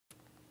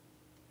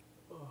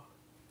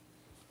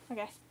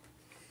Okay.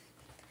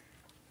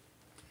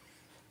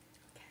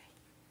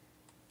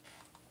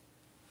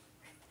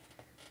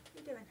 What are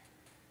you doing?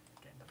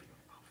 Getting W.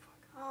 Oh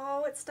fuck.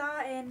 Oh, it's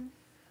starting.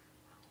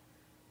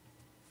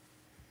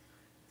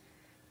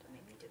 Don't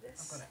make me do this.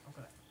 I've got it. I've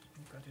got it.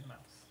 You've got to do the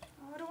mouse.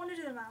 Oh, I don't want to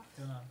do the mouth.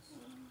 Do the mouse.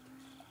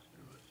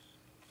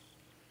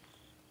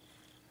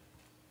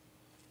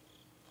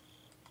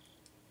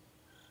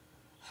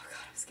 Oh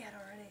god, I'm scared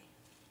already.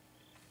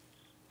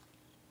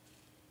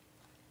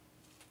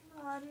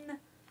 Run.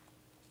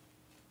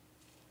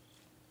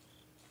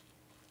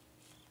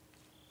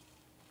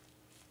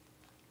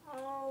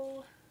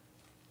 Oh.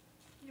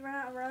 You ran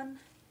out of run.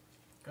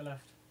 Go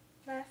left.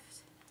 Left.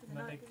 There's a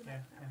No, note, big, there's a yeah,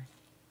 note. yeah.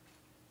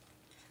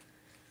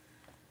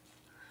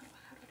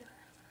 How do I do it?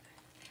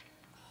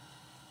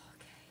 Oh,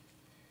 okay.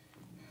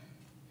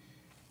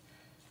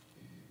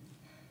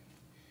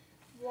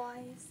 Why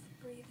is the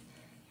breathing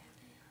getting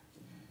heavier?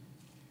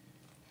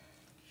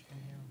 She can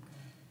hear him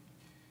coming.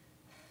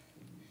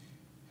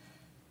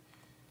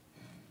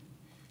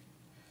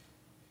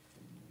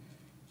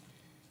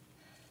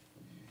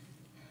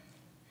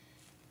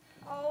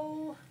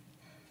 Oh,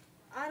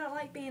 I don't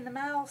like being the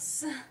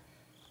mouse. Can you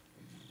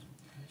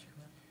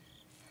come out?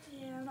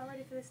 Yeah, I'm not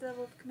ready for this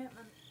level of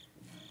commitment.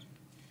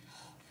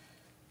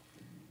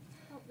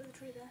 Oh, there's a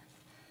tree there.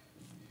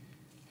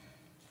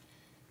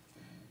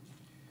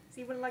 So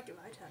you wouldn't like it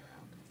when I turn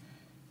around.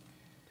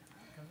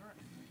 Go right.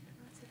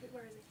 Let's see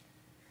where is he?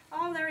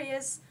 Oh, there he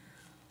is.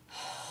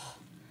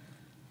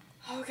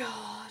 Oh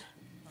god.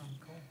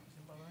 Cool.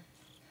 You by the way?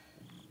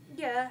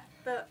 Yeah,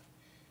 but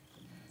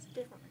it's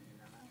different when you're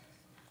the mouse.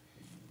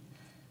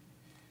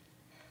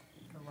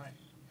 Go right.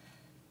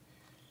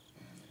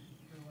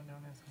 There's one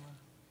down there somewhere.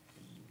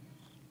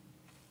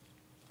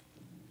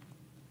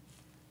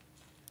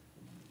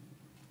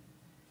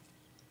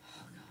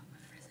 Oh god, but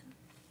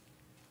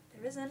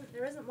there isn't.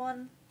 There isn't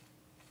one.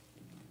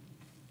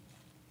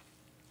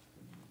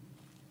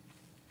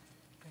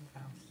 Go in the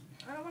house.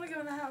 I don't want to go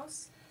in the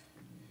house.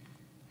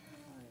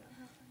 Oh, I don't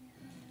have one yet,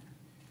 not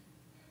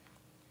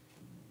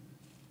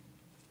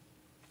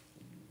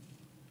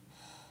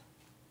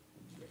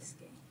yet.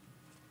 Risky.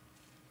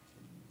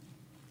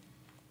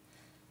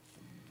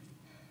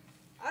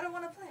 I don't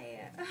want to play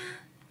it.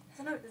 There's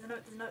a note, there's a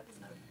note, there's a note, there's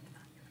a note.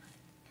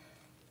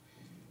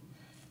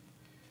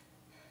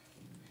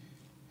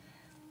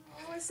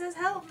 Oh, it says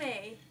help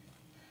me.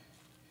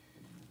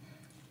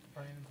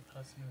 Right into the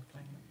person who was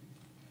playing it.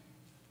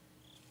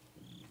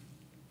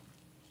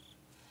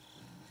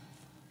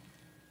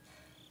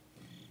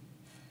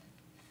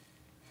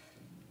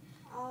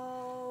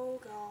 Oh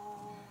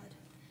god.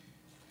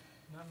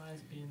 Not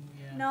nice being,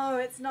 yeah. No,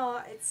 it's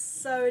not. It's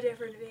so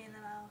different being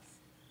the mouse.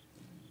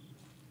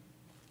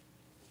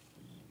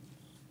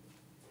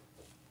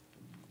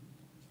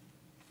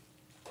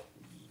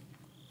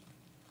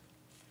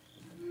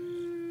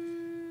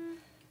 Mm.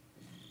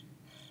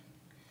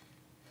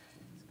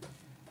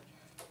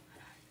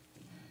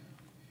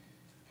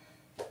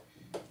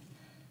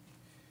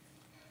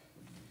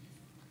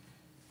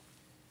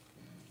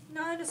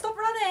 No, no, stop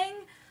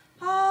running!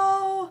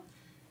 Oh!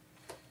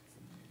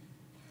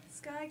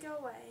 Sky, go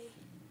away.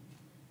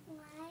 Why?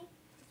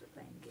 Because we're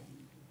playing a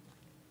game.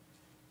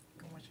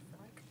 Go watch it for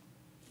like.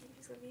 Maybe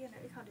she's gonna be in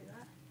it. We can't do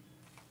that.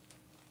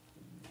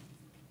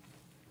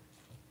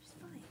 She's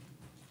fine.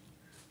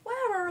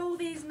 Where are all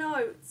these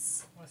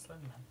notes? Where's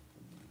Slenderman?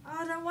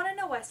 I don't want to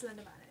know where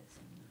Slenderman is.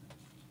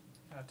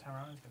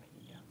 Tyrann's gonna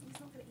eat you. He's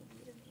not gonna eat me,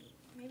 he doesn't eat.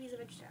 Maybe he's a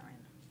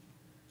vegetarian.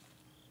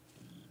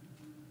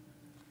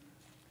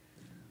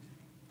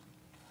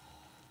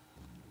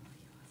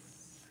 You're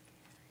scary.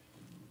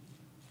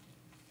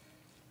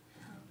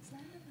 Oh,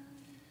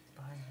 Slenderman. It's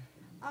behind you.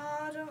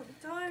 Ah, don't.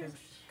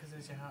 Because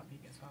as your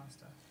heartbeat gets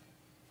faster.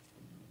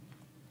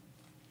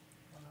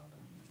 One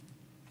louder.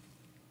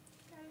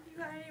 Have you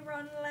got any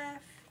run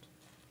left?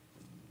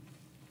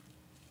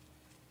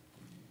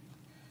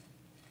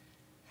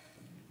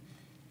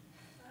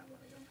 I don't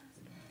want to go past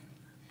it.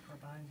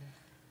 Right behind you.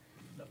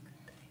 Look.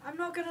 I'm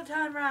not gonna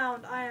turn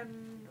round. I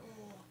am.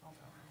 Oh. I'll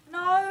tell her.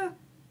 No!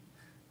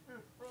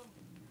 Run.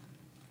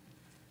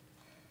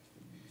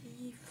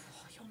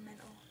 Oh, you're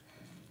mental.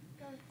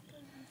 Go, go.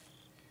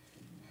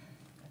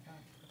 I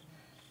can't.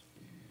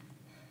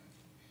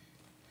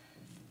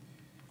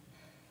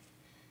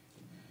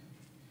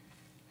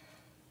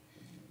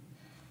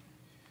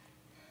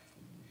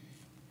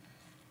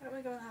 I don't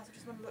want to go in the house, I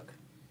just want to look.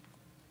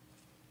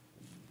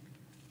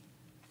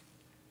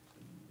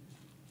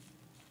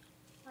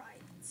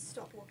 Right,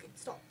 stop walking,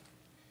 stop.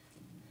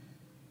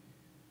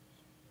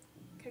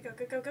 Okay, go,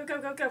 go, go, go,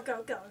 go, go, go,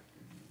 go, go.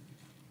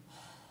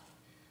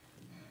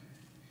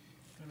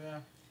 Over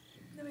there.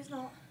 No, he's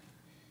not.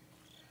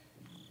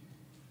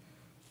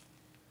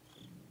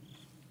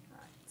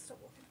 Right, stop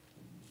walking.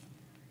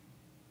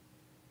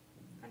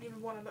 I don't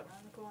even want to look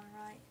around the corner,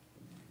 right?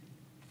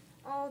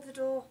 Oh, the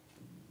door.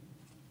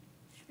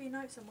 Should be a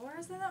note somewhere. Where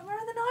is there? Where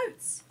are the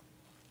notes?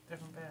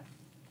 Different bear.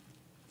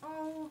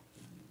 Oh,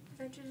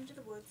 ventured into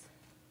the woods.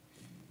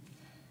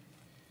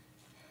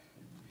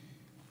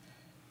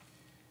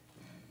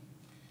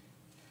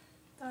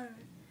 Don't.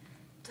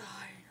 Don't.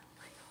 Oh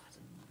my god.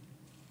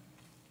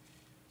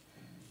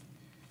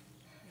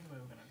 Either way,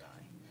 we're gonna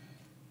die.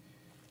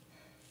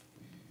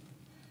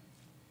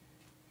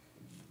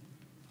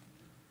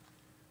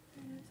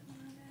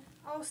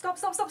 Oh, stop,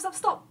 stop, stop, stop,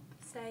 stop!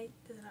 Stay,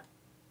 doesn't it?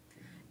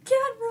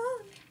 Can't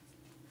run!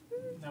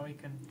 Now we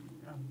can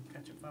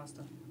catch up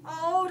faster.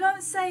 Oh,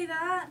 don't say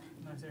that!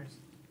 No, serious.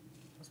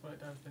 That's what it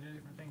does. They do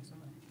different things,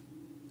 don't they?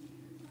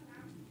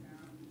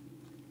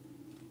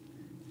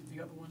 You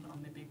got the one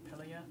on the big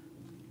pillar yet?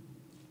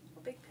 A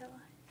big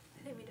pillar.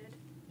 I think we did.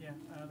 Yeah,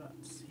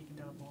 that's he can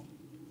teleport.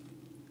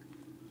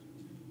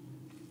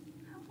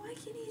 Why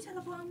can he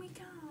teleport and we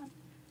can't?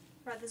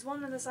 Right, there's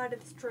one on the side of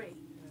this tree.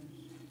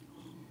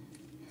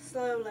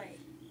 Slowly.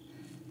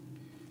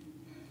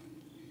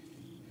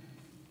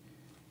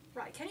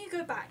 Right, can you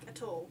go back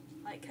at all?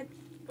 Like,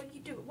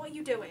 what are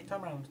you doing?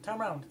 Turn round, turn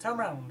round, turn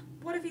round.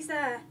 What if he's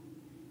there?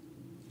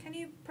 Can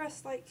you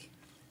press, like...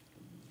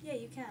 Yeah,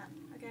 you can.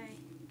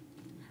 Okay.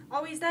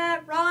 Oh, he's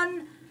there!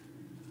 Run!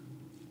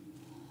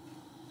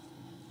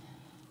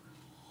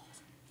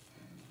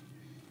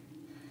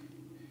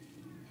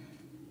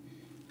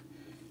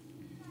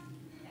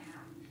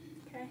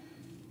 Okay.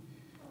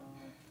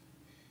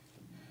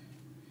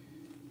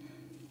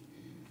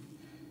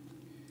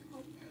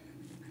 Oh.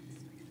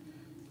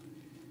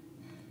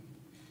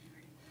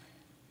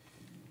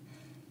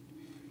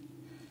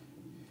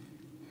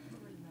 Not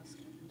really that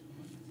scared into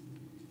all of this.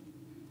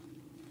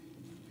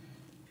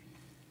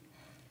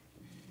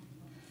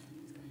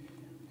 He's gonna get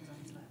you. He's on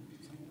his left.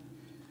 He's on your left.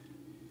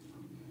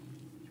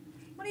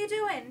 What are you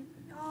doing?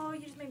 Oh, you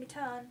just made me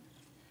turn.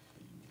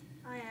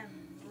 I am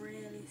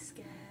really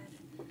scared.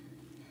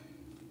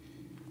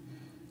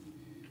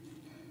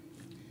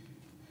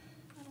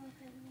 I don't want to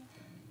play anymore.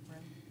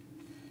 When?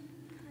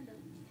 Kind of.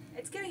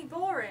 It's getting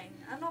boring.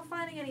 I'm not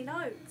finding any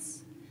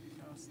notes.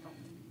 Oh, stop.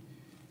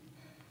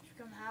 Should we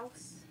go in the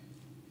house?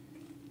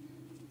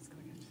 It's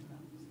gonna get you now.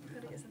 We've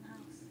got to get us in the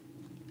house.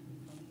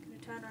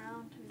 Gonna turn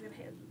around and he's gonna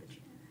hit us with the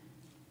chair.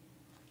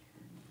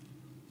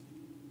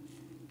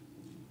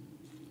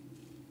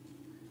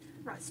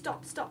 Right,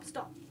 stop, stop,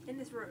 stop. In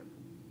this room.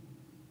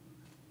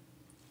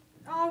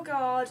 Oh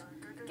god.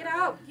 Get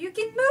out. You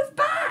can move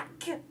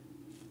back!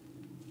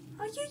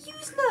 Are you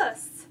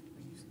useless?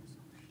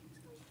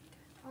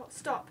 Oh,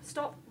 stop.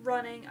 Stop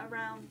running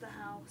around the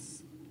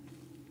house.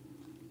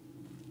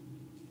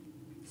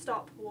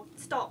 Stop. Walk.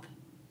 Stop.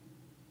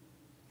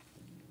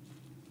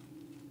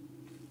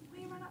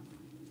 Why you run up?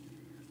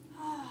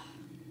 Oh,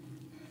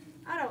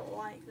 I don't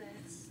like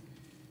this.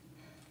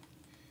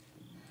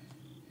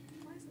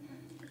 Why is it not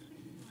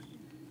clicking like it?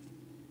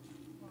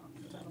 Well,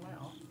 turn the light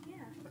off. Yeah.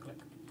 Have a click.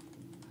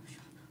 Oh, shut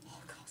up.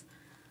 Oh, God.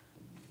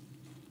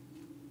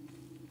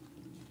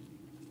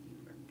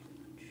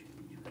 Should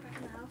we go back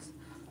in the house?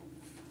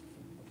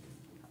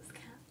 That's the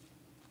cat.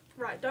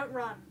 Right, don't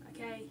run,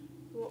 okay?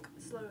 Walk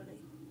slowly.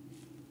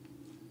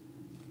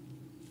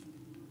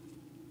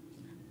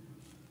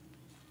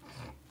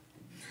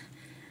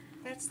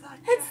 It's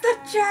the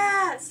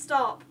chair!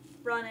 Stop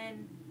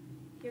running.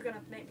 You're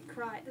gonna make me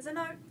cry. There's a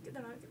note. Get the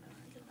note. Get the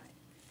note. Get the note.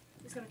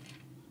 It's gonna.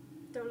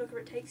 Don't look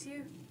where it takes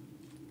you.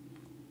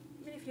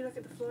 Even if you look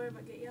at the floor, it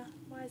might get you.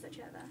 Why is that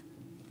chair there?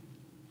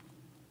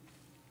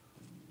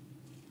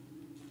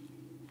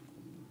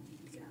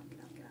 Get out, get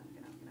out, get out,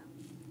 get out, get out.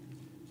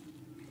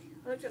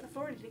 I looked at the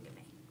floor and it didn't get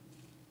me.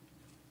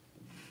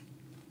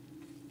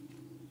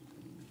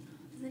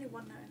 There's only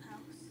one note in the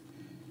house.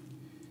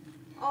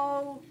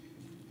 Oh!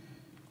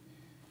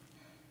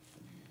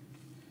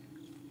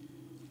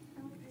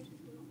 How many pages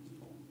have we got?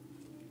 4.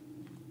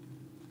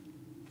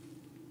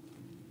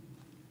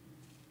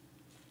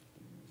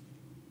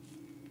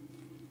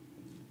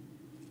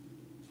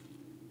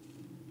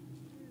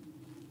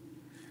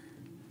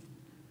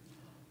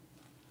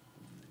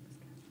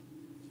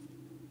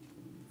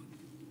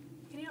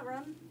 Can you not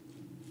run?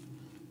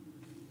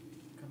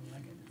 Couldn't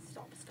like it.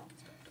 Stop, stop,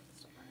 stop, stop,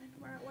 stop running.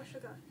 Where should I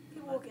go?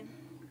 Keep walking.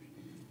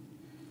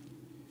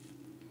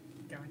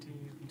 Guarantee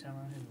you can turn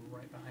around. He's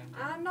right behind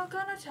you. I'm not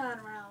gonna turn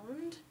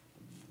around.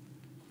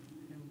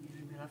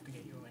 He'll have to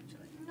get you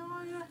eventually. No,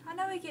 I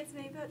know he gets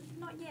me, but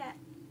not yet.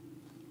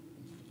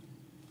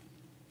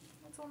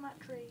 What's on that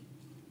tree?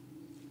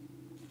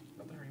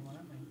 Got the hurry one,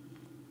 haven't we?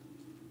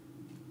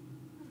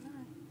 I don't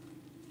know.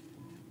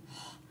 I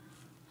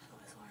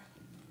thought I saw him.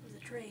 It was a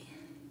tree.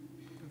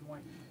 With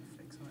white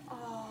fix on it.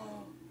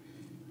 Oh.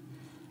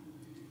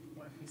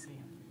 What if we see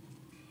him?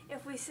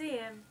 If we see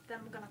him, then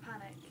I'm gonna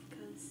panic,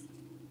 because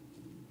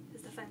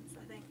there's the fence,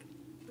 I think.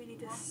 We need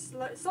to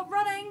stop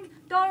running!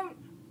 Don't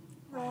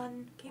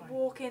run. Keep Why?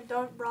 walking.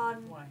 Don't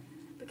run. Why?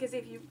 Because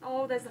if you...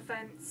 Oh, there's the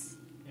fence.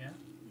 Yeah?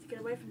 You need to get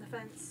away from the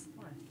fence.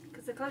 Why?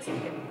 Because the closer you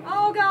get...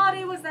 Oh god,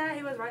 he was there.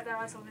 He was right there.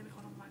 I saw him in the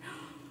corner. I'm like...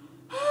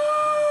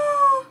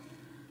 Oh!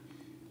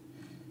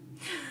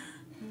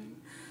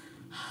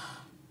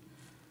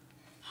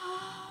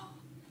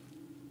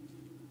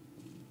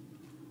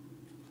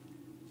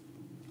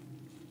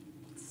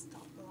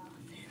 Stop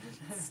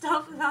laughing.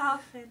 Stop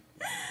laughing.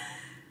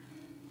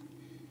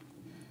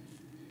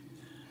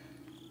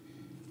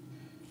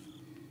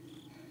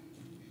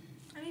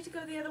 I need to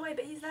go the other way,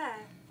 but he's there.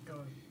 Go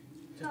on.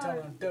 Just tell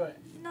him, do it.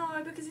 No,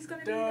 because he's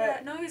gonna be Do there.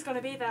 it. No, he's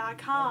gonna be there. I I'll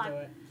can't. do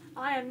it.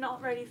 I am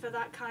not ready for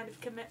that kind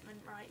of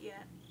commitment right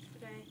yet.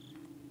 Okay.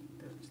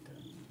 Do it, just do it.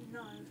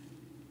 No.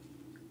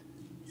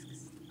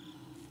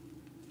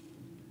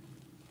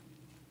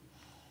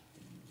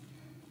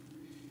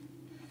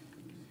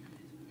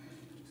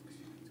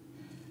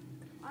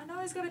 I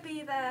know he's gonna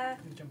be there.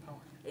 Can you jump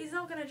out? He's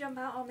not gonna jump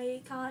out on me. He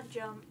can't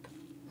jump.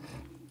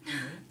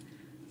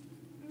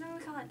 No,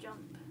 he can't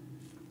jump.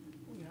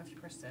 Oh, you have to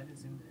press Z to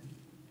zoom in.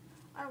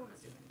 I don't want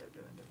to zoom in. Don't do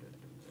it. Don't do it.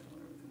 Don't do it.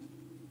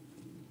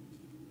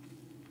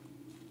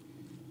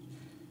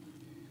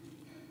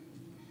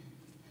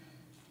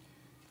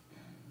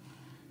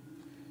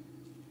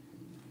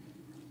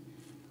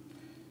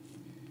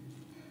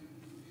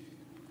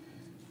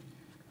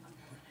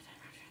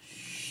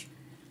 Shh.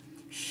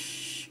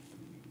 Shh.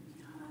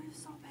 Oh,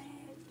 stop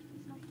it.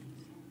 Stop it.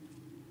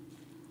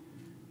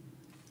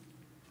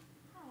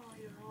 Oh,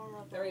 you're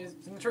horrible. There he is.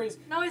 He's in the trees.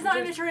 No, he's not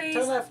in the trees.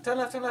 Turn left, turn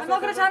left, turn left. I'm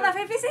not going to turn left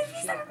if he's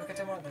Yeah, okay,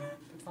 turn right then.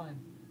 It's fine.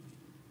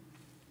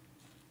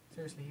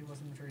 Seriously, he was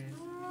in the trees.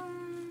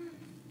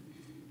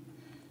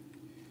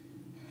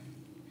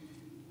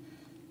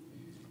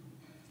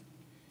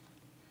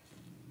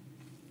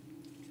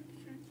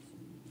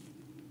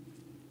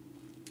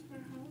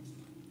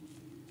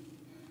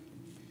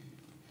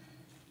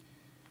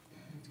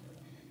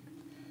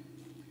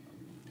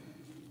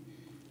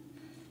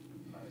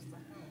 Where's the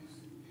house?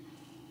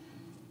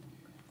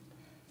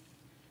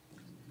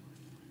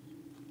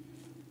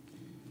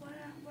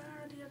 Where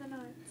are the other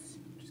notes?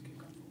 Just keep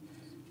going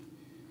forwards.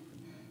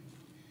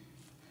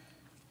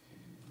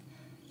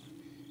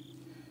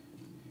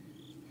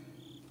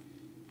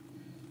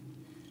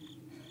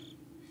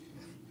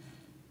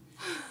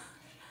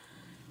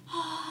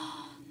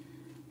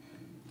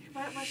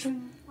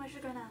 Where should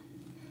I go now?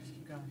 Just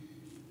keep going.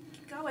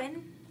 Keep going.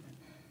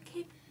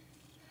 Keep.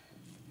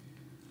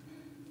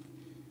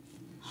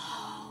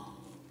 Oh.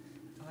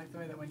 I like the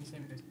way that when you see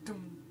him, it goes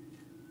dum.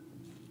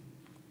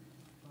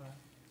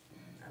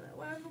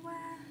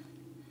 Where?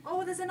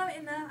 Oh, there's a note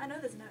in there. I know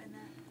there's a note in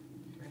there.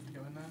 Do we have to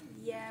go in there?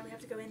 Yeah, we have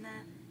to go in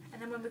there.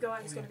 And then when we go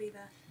out, he's going to be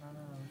there. No.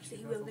 Actually,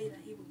 he will be there.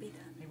 He will be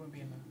there. He won't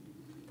be in there.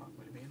 But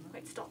will he be in there?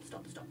 Wait, stop.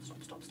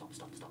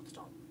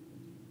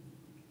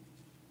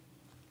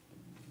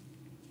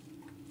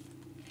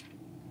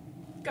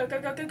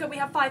 Go. We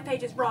have 5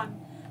 pages. Run.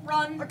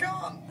 I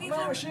can't!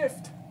 No, a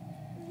shift!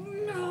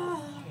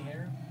 No. Can you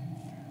hear him?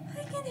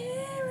 I can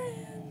hear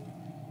him.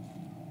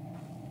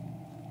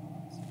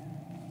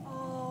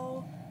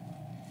 Oh.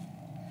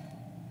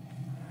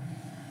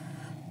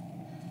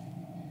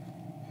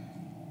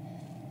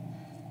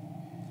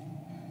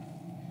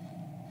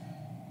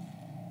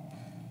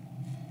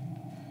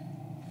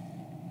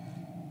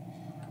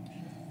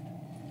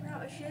 We're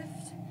out of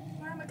shift.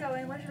 Where am I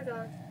going? Where should I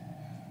go?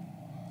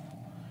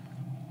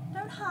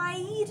 Don't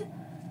hide.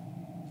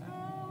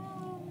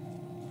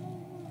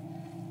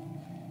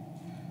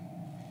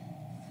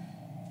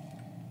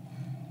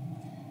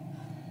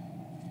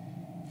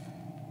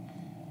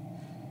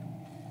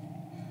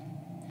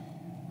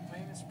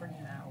 Maybe it's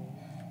bringing out.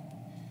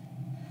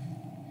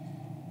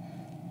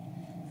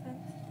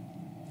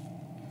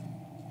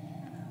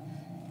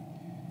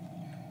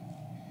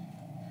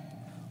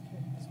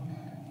 This one,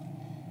 okay.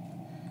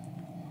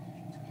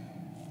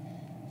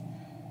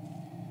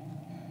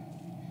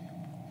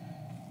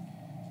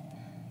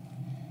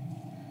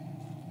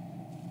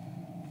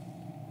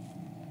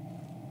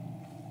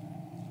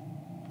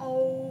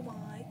 Oh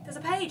my, there's a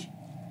page!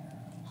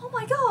 Oh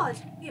my god!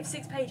 We have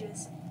 6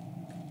 pages.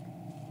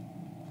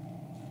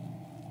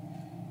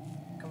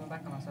 Coming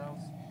back on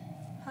ourselves.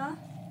 Huh?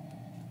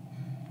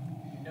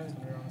 You know he's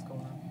going to be around this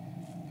corner.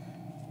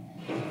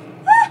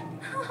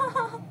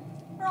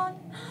 Run!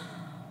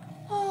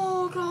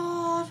 Oh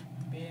god!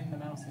 Being the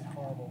mouse is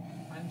horrible.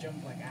 And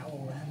jump like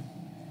owl then.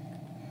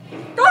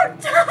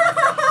 Don't!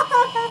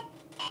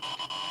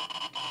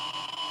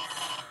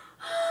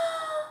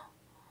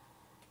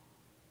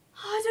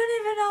 I don't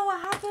even know what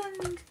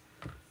happened.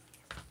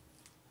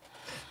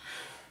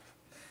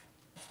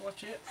 Let's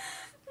watch it.